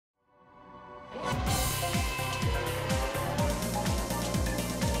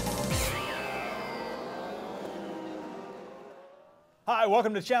Hi,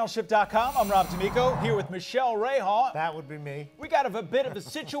 welcome to channelship.com. I'm Rob D'Amico here with Michele Rahal. That would be me. We got a bit of a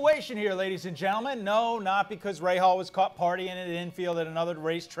situation here, ladies and gentlemen. No, not because Rahal was caught partying in the infield at another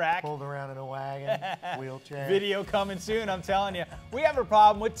racetrack. Pulled around in a wagon, wheelchair. Video coming soon, I'm telling you. We have a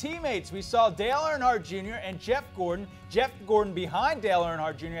problem with teammates. We saw Dale Earnhardt Jr. and Jeff Gordon. Jeff Gordon behind Dale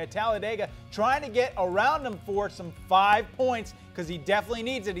Earnhardt Jr. at Talladega, trying to get around him for some 5 points because he definitely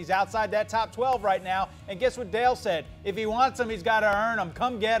needs it. He's outside that top 12 right now. And guess what Dale said? If he wants them, he's got to earn them.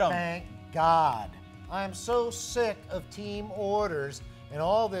 Come get them. Thank God. I am so sick of team orders and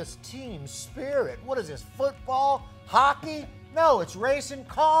all this team spirit. What is this, football, hockey? No, it's racing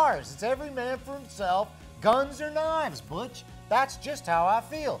cars. It's every man for himself, guns or knives, Butch. That's just how I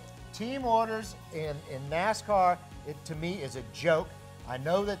feel. Team orders in NASCAR, it to me is a joke. I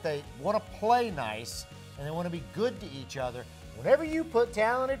know that they want to play nice and they want to be good to each other. Whenever you put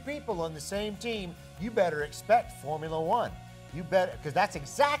talented people on the same team, you better expect Formula One. You better, because that's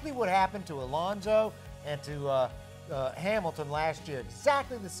exactly what happened to Alonso and to Hamilton last year.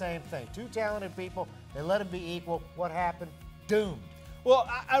 Exactly the same thing. Two talented people, they let them be equal. What happened? Doomed. Well,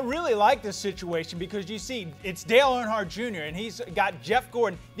 I really like this situation because you see, it's Dale Earnhardt Jr. and he's got Jeff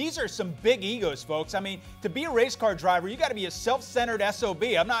Gordon. These are some big egos, folks. I mean, to be a race car driver, you got to be a self-centered SOB.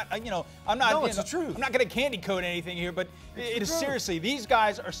 I'm not, no, it's the truth. I'm not going to candy coat anything here, but it is seriously, these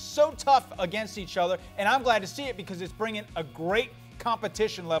guys are so tough against each other, and I'm glad to see it because it's bringing a great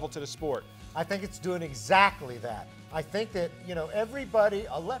competition level to the sport. I think it's doing exactly that. I think that, everybody,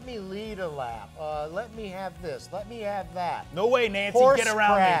 let me lead a lap. Let me have this. Let me have that. No way, Nancy, Horse get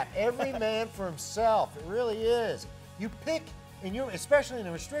around crap. me. Every man for himself. It really is. You pick, especially in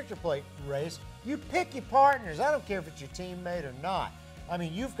a restrictor plate race, you pick your partners. I don't care if it's your teammate or not. I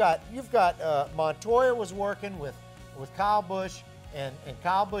mean, you've got Montoya was working with Kyle Busch, and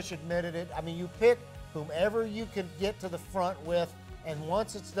Kyle Busch admitted it. I mean, you pick whomever you can get to the front with, and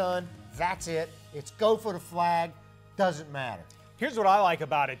once it's done, that's it. It's go for the flag. Doesn't matter. Here's what I like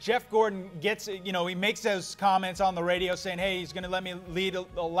about it. Jeff Gordon gets, he makes those comments on the radio saying, hey, he's going to let me lead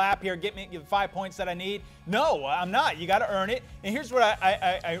a lap here, get me the 5 points that I need. No, I'm not. You got to earn it. And here's what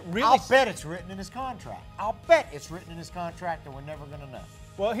I really... I'll bet it's written in his contract. I'll bet it's written in his contract and we're never going to know.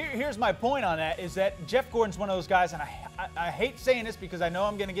 Well, here's my point on that, is that Jeff Gordon's one of those guys, and I hate saying this because I know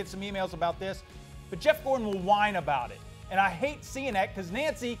I'm going to get some emails about this, but Jeff Gordon will whine about it. And I hate seeing that because,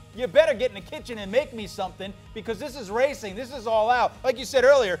 Nancy, you better get in the kitchen and make me something because this is racing. This is all out. Like you said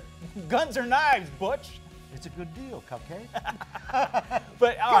earlier, guns or knives, Butch. It's a good deal, Cupcake.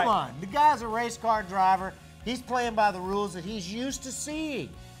 But Come on. The guy's a race car driver. He's playing by the rules that he's used to seeing.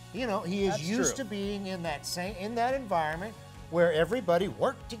 He is used to being in that environment where everybody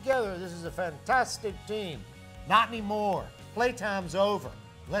worked together. This is a fantastic team. Not anymore. Playtime's over.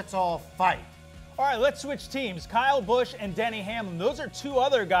 Let's all fight. All right, let's switch teams. Kyle Busch and Denny Hamlin. Those are two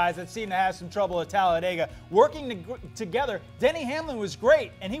other guys that seem to have some trouble at Talladega. Working together, Denny Hamlin was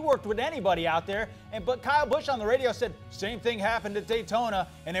great, and he worked with anybody out there. But Kyle Busch on the radio said, same thing happened at Daytona,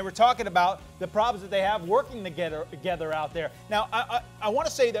 and they were talking about the problems that they have working together out there. Now, I want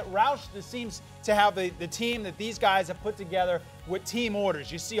to say that Roush seems to have the team that these guys have put together with team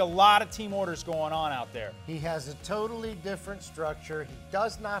orders. You see a lot of team orders going on out there. He has a totally different structure. He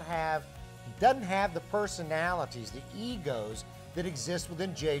doesn't have the personalities, the egos that exist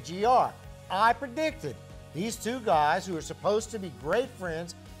within JGR. I predicted these two guys who are supposed to be great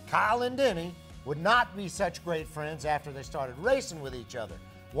friends, Kyle and Denny, would not be such great friends after they started racing with each other.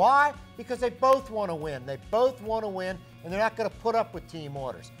 Why? Because they both want to win. They both want to win, and they're not going to put up with team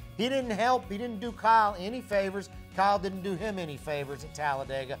orders. He didn't help. He didn't do Kyle any favors. Kyle didn't do him any favors at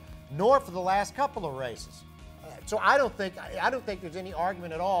Talladega, nor for the last couple of races. So I don't think there's any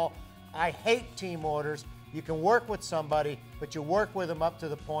argument at all. I hate team orders. You can work with somebody, but you work with them up to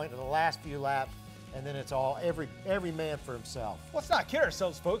the point of the last few laps, and then it's all every man for himself. Let's not kid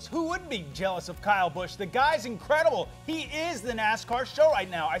ourselves, folks. Who wouldn't be jealous of Kyle Busch? The guy's incredible. He is the NASCAR show right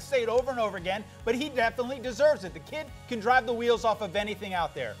now. I say it over and over again, but he definitely deserves it. The kid can drive the wheels off of anything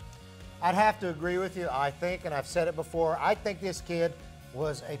out there. I'd have to agree with you. I think, and I've said it before, I think this kid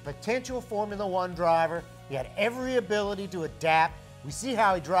was a potential Formula One driver. He had every ability to adapt. We see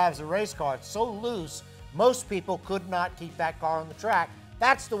how he drives a race car. It's so loose, most people could not keep that car on the track.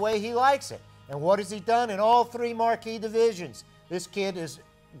 That's the way he likes it. And what has he done in all three marquee divisions? This kid has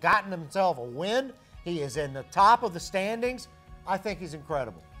gotten himself a win. He is in the top of the standings. I think he's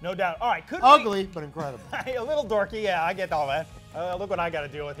incredible. No doubt. All right, ugly, but incredible. A little dorky, yeah, I get all that. Look what I got to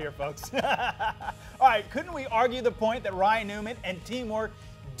deal with here, folks. All right, couldn't we argue the point that Ryan Newman and teamwork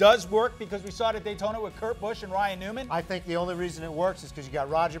does work because we saw it at Daytona with Kurt Busch and Ryan Newman? I think the only reason it works is because you got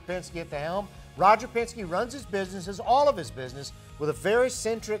Roger Penske at the helm. Roger Penske runs his business, all of his business, with a very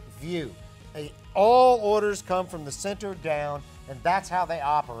centric view. All orders come from the center down, and that's how they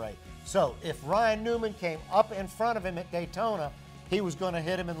operate. So if Ryan Newman came up in front of him at Daytona, he was going to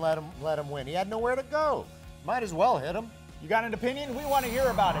hit him and let him win. He had nowhere to go. Might as well hit him. You got an opinion? We want to hear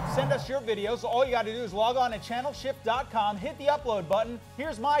about it. Send us your videos. All you got to do is log on to channelshift.com, hit the upload button.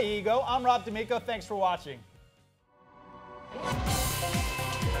 Here's my ego. I'm Rob D'Amico. Thanks for watching.